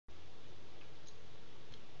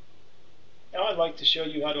I'd like to show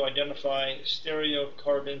you how to identify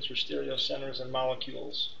stereocarbons or stereocenters in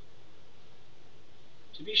molecules.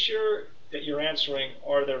 To be sure that you're answering,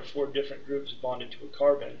 are there 4 different groups bonded to a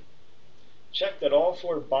carbon, check that all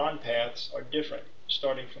 4 bond paths are different,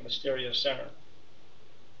 starting from the stereocenter.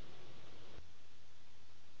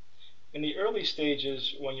 In the early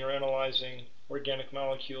stages, when you're analyzing organic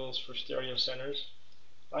molecules for stereocenters,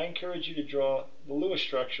 I encourage you to draw the Lewis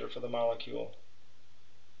structure for the molecule.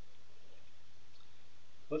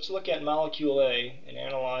 Let's look at molecule A and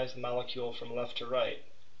analyze the molecule from left to right.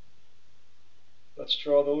 Let's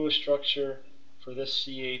draw the Lewis structure for this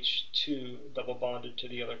CH2 double bonded to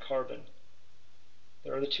the other carbon.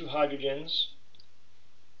 There are the 2 hydrogens,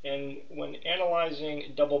 and when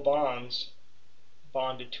analyzing double bonds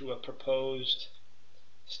bonded to a proposed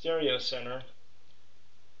stereocenter,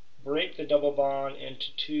 break the double bond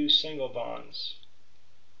into 2 single bonds.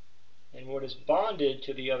 And what is bonded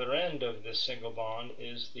to the other end of this single bond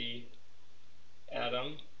is the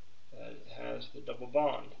atom that has the double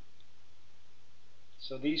bond.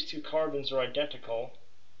 So these 2 carbons are identical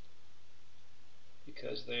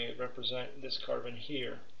because they represent this carbon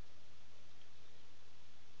here.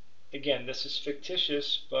 Again, this is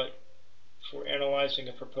fictitious, but for analyzing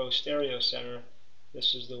a proposed stereocenter,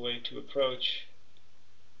 this is the way to approach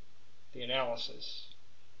the analysis.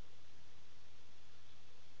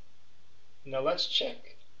 Now let's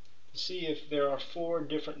check to see if there are 4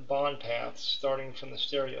 different bond paths starting from the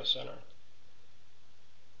stereocenter.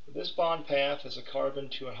 This bond path is a carbon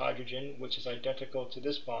to a hydrogen, which is identical to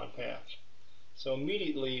this bond path. So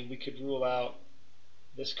immediately we could rule out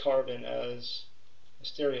this carbon as a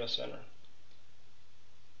stereocenter.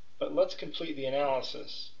 But let's complete the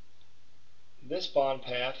analysis. This bond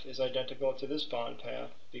path is identical to this bond path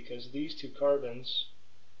because these 2 carbons,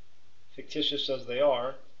 fictitious as they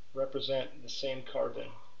are, represent the same carbon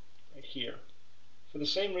right here. For the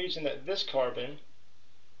same reason that this carbon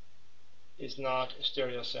is not a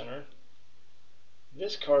stereocenter,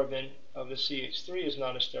 this carbon of the CH3 is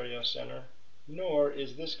not a stereocenter, nor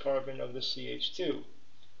is this carbon of the CH2.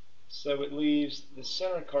 So it leaves the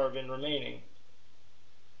center carbon remaining.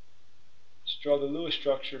 Let's draw the Lewis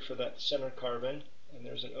structure for that center carbon, and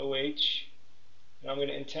there's an OH. And I'm going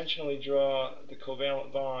to intentionally draw the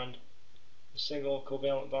covalent bond, the single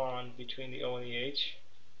covalent bond between the O and the H.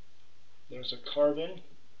 There's a carbon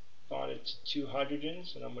bonded to 2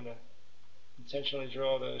 hydrogens, and I'm going to intentionally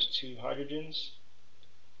draw those 2 hydrogens.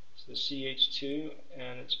 It's the CH2,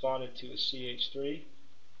 and it's bonded to a CH3.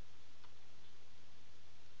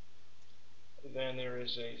 Then there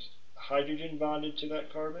is a hydrogen bonded to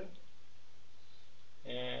that carbon,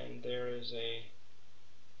 and there is a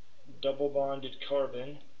double bonded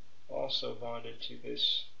carbon also bonded to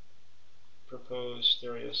this proposed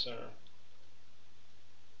stereocenter.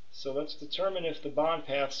 So let's determine if the bond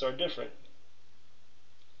paths are different.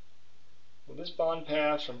 Well, this bond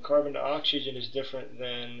path from carbon to oxygen is different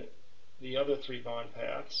than the other 3 bond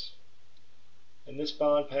paths. And this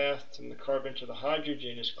bond path from the carbon to the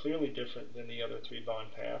hydrogen is clearly different than the other 3 bond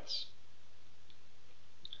paths.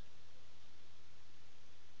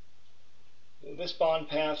 This bond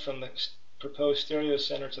path from the proposed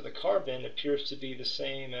stereocenter to the carbon appears to be the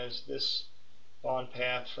same as this bond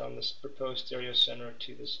path from this proposed stereocenter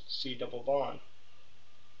to this C double bond.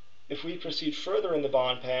 If we proceed further in the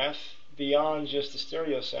bond path beyond just the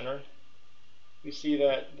stereocenter, we see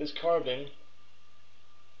that this carbon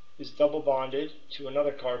is double bonded to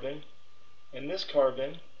another carbon, and this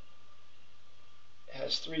carbon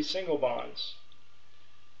has 3 single bonds.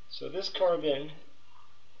 So this carbon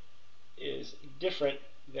is different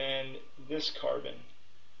than this carbon.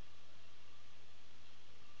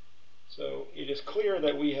 So it is clear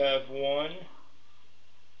that we have 1,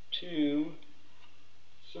 2,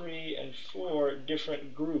 3, and 4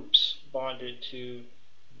 different groups bonded to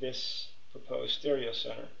this proposed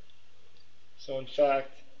stereocenter. So in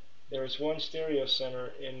fact, there is 1 stereocenter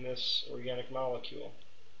in this organic molecule.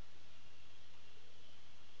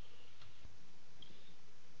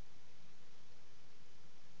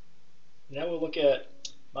 Now we'll look at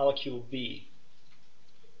molecule B.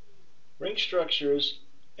 Ring structures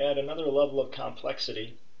add another level of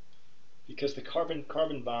complexity because the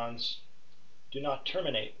carbon-carbon bonds do not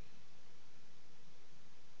terminate.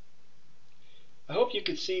 I hope you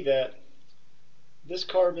could see that this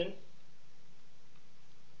carbon,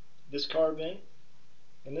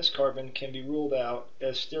 and this carbon can be ruled out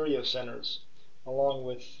as stereocenters along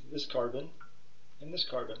with this carbon and this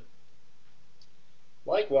carbon.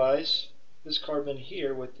 Likewise, this carbon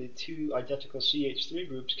here with the 2 identical CH3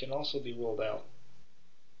 groups can also be ruled out.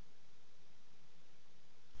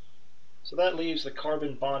 So that leaves the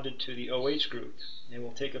carbon bonded to the OH group, and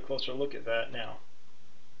we'll take a closer look at that now.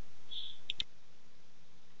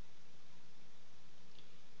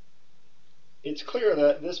 It's clear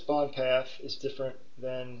that this bond path is different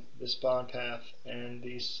than this bond path and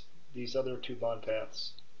these other two bond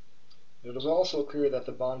paths. It is also clear that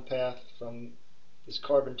the bond path from this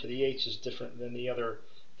carbon to the H is different than the other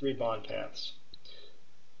three bond paths.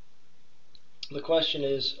 The question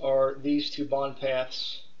is, are these two bond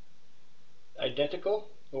paths identical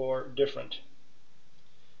or different?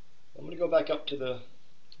 I'm going to go back up to the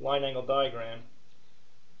line angle diagram.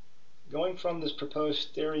 Going from this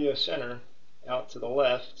proposed stereocenter out to the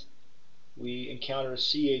left, we encounter a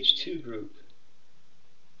CH2 group.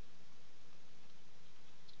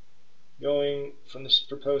 Going from this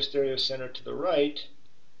proposed stereocenter to the right,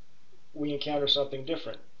 we encounter something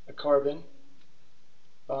different, a carbon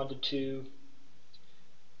bonded to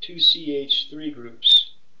two CH3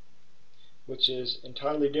 groups, which is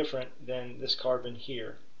entirely different than this carbon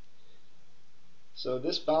here. So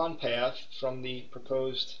this bond path from the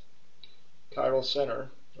proposed chiral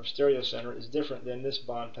center or stereocenter is different than this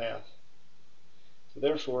bond path. So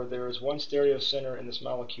therefore there is one stereocenter in this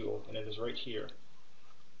molecule, and it is right here.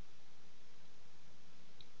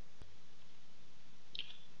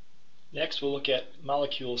 Next we'll look at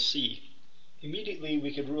molecule C. Immediately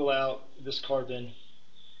we could rule out this carbon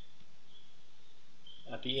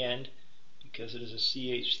at the end because it is a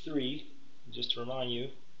CH3. Just to remind you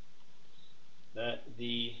that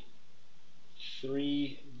the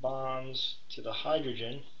three bonds to the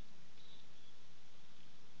hydrogen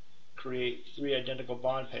create three identical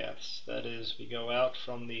bond paths. That is, we go out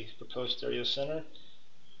from the proposed stereocenter,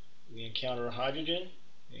 we encounter a hydrogen,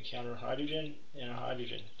 we encounter a hydrogen, and a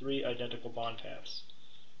hydrogen. Three identical bond paths.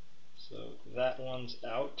 So that one's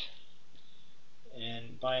out.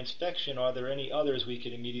 And by inspection, are there any others we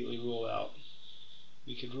could immediately rule out?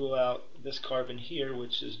 We could rule out this carbon here,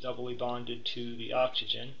 which is doubly bonded to the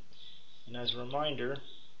oxygen. And as a reminder,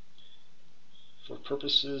 for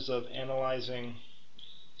purposes of analyzing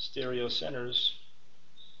stereocenters,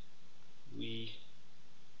 we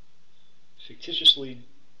fictitiously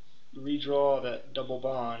redraw that double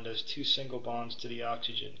bond as two single bonds to the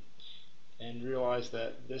oxygen, and realize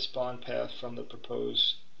that this bond path from the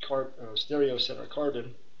proposed stereocenter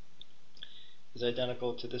carbon is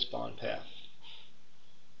identical to this bond path.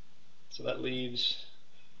 So that leaves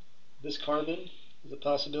this carbon as a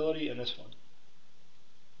possibility and this one.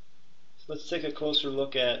 So let's take a closer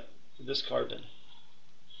look at this carbon.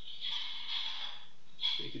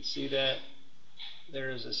 So you can see that there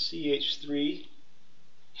is a CH3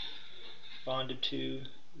 bonded to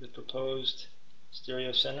the proposed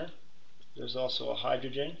stereocenter. There's also a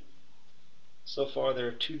hydrogen. So far there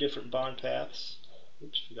are two different bond paths.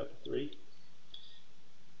 Oops, forgot the three.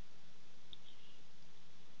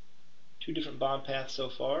 Two different bond paths so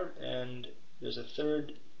far, and there's a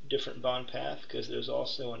third different bond path because there's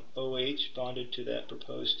also an OH bonded to that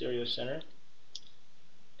proposed stereocenter.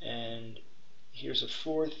 And here's a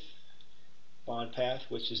fourth bond path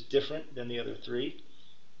which is different than the other three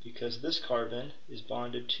because this carbon is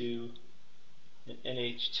bonded to an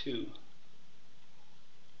NH2.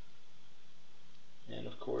 And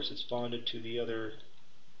of course it's bonded to the other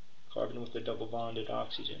carbon with the double bonded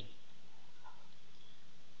oxygen.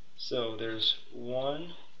 So there's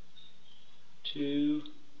 1, 2,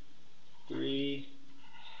 3,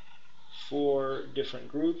 4 different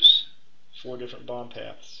groups, 4 different bond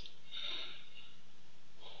paths.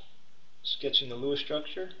 Sketching the Lewis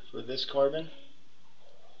structure for this carbon,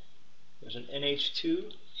 there's an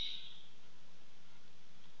NH2,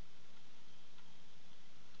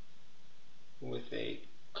 with a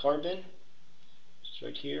carbon, it's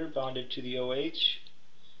right here, bonded to the OH.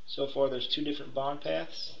 So far there's two different bond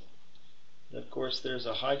paths. And of course there's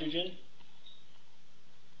a hydrogen,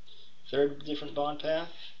 third different bond path,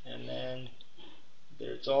 and then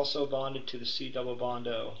it's also bonded to the C double bond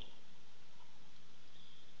O.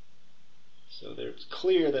 So it's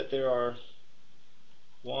clear that there are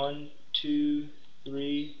 1, 2,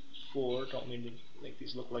 3, 4, don't mean to make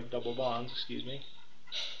these look like double bonds, excuse me.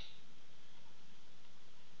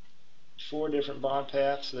 4 different bond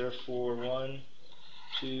paths, therefore 1,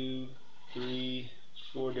 2, 3,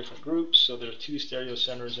 4 different groups, so there are 2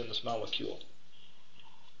 stereocenters in this molecule.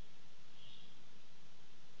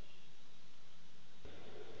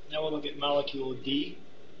 Now we'll look at molecule D,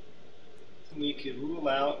 and we could rule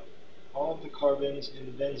out all of the carbons in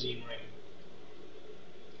the benzene ring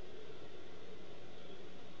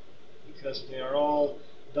because they are all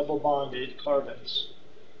double bonded carbons.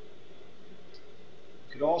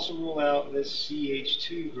 We could also rule out this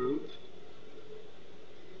CH2 group.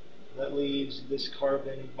 That leaves this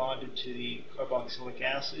carbon bonded to the carboxylic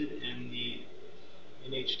acid and the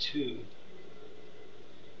NH2.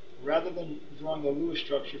 Rather than drawing the Lewis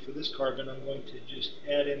structure for this carbon, I'm going to just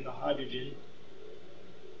add in the hydrogen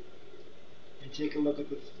and take a look at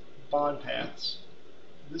the bond paths.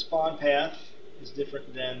 This bond path is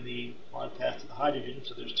different than the bond path to the hydrogen,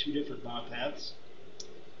 so there's two different bond paths.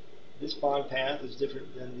 This bond path is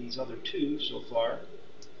different than these other two so far,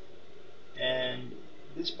 and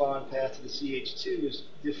this bond path to the CH2 is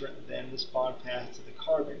different than this bond path to the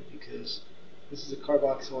carbon, because this is a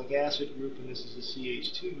carboxylic acid group and this is a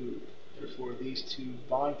CH2 group. Therefore, these two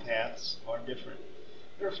bond paths are different.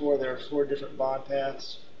 Therefore, there are four different bond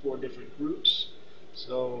paths, four different groups.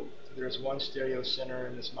 So there's one stereocenter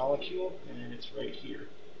in this molecule, and it's right here.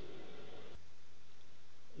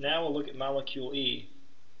 Now we'll look at molecule E.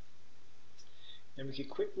 And we can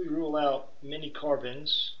quickly rule out many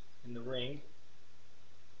carbons in the ring.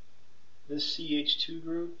 This CH2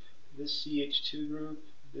 group, this CH2 group,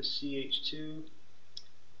 this CH2,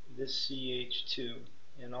 this CH2,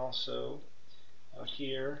 and also out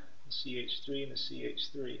here the CH3 and the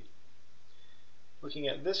CH3. Looking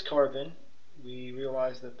at this carbon, we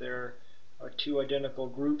realize that there are two identical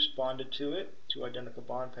groups bonded to it, two identical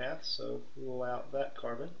bond paths, so rule out that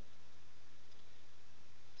carbon.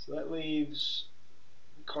 So that leaves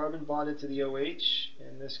carbon bonded to the OH,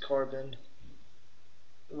 and this carbon,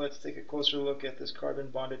 let's take a closer look at this carbon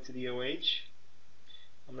bonded to the OH.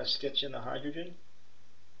 I'm going to sketch in the hydrogen,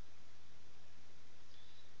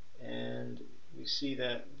 and we see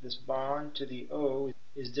that this bond to the O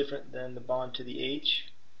is different than the bond to the H.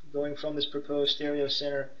 Going from this proposed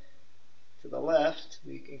stereocenter to the left,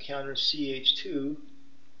 we encounter CH2,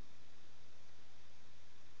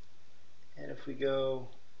 and if we go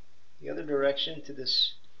the other direction to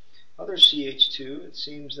this other CH2, it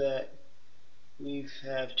seems that we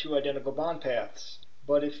have two identical bond paths.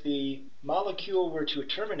 But if the molecule were to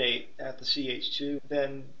terminate at the CH2,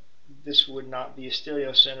 then this would not be a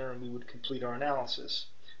stereocenter and we would complete our analysis.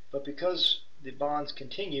 But because the bonds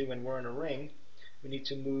continue and we're in a ring, we need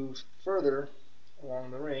to move further along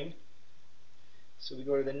the ring. So we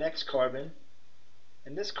go to the next carbon,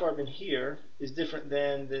 and this carbon here is different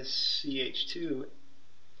than this CH2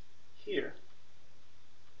 here.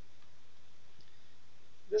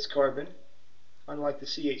 This carbon, unlike the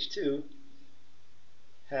CH2,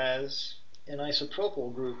 has an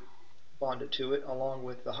isopropyl group bonded to it along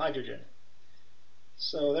with the hydrogen.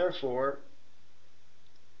 So therefore,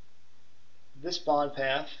 this bond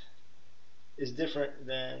path is different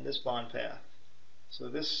than this bond path. So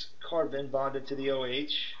this carbon bonded to the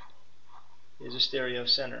OH is a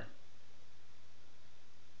stereocenter.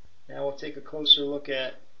 Now we'll take a closer look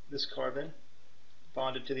at this carbon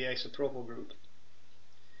bonded to the isopropyl group.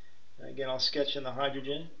 And again, I'll sketch in the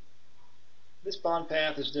hydrogen. This bond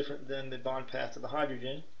path is different than the bond path to the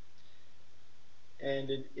hydrogen,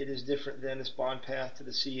 and it is different than this bond path to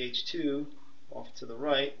the CH2 off to the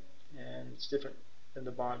right, and it's different than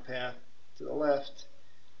the bond path to the left,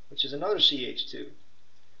 which is another CH2.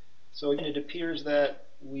 So again, it appears that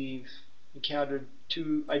we've encountered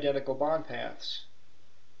two identical bond paths,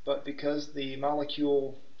 but because the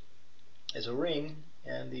molecule is a ring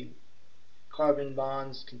and the carbon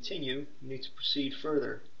bonds continue, we need to proceed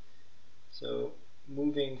further. So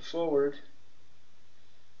moving forward,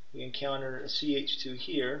 we encounter a CH2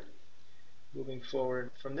 here. Moving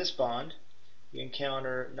forward from this bond, we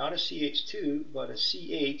encounter not a CH2 but a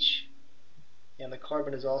CH, and the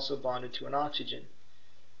carbon is also bonded to an oxygen.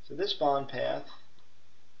 So this bond path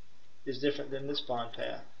is different than this bond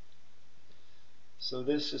path. So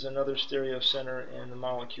this is another stereocenter in the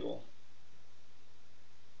molecule.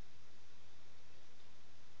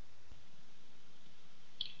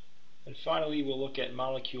 And finally, we'll look at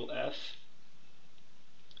molecule F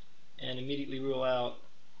and immediately rule out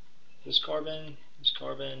this carbon, this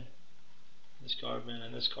carbon, this carbon,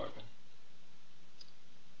 and this carbon.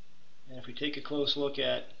 And if we take a close look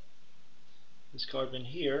at this carbon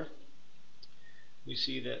here, we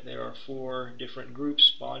see that there are four different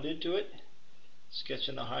groups bonded to it. Sketch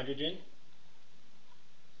in the hydrogen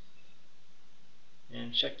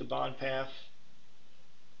and check the bond path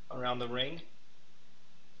around the ring.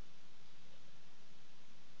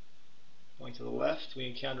 Going to the left, we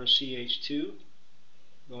encounter a CH2.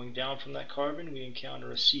 Going down from that carbon, we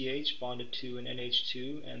encounter a CH bonded to an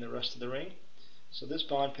NH2 and the rest of the ring. So this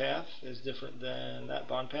bond path is different than that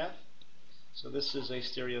bond path. So this is a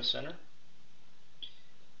stereocenter.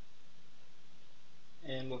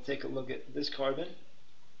 And we'll take a look at this carbon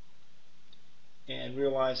and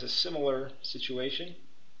realize a similar situation,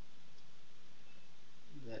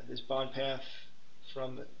 that this bond path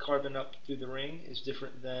from the carbon up through the ring is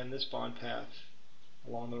different than this bond path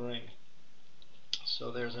along the ring.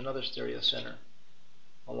 So there's another stereocenter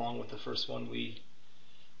along with the first one we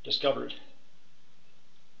discovered.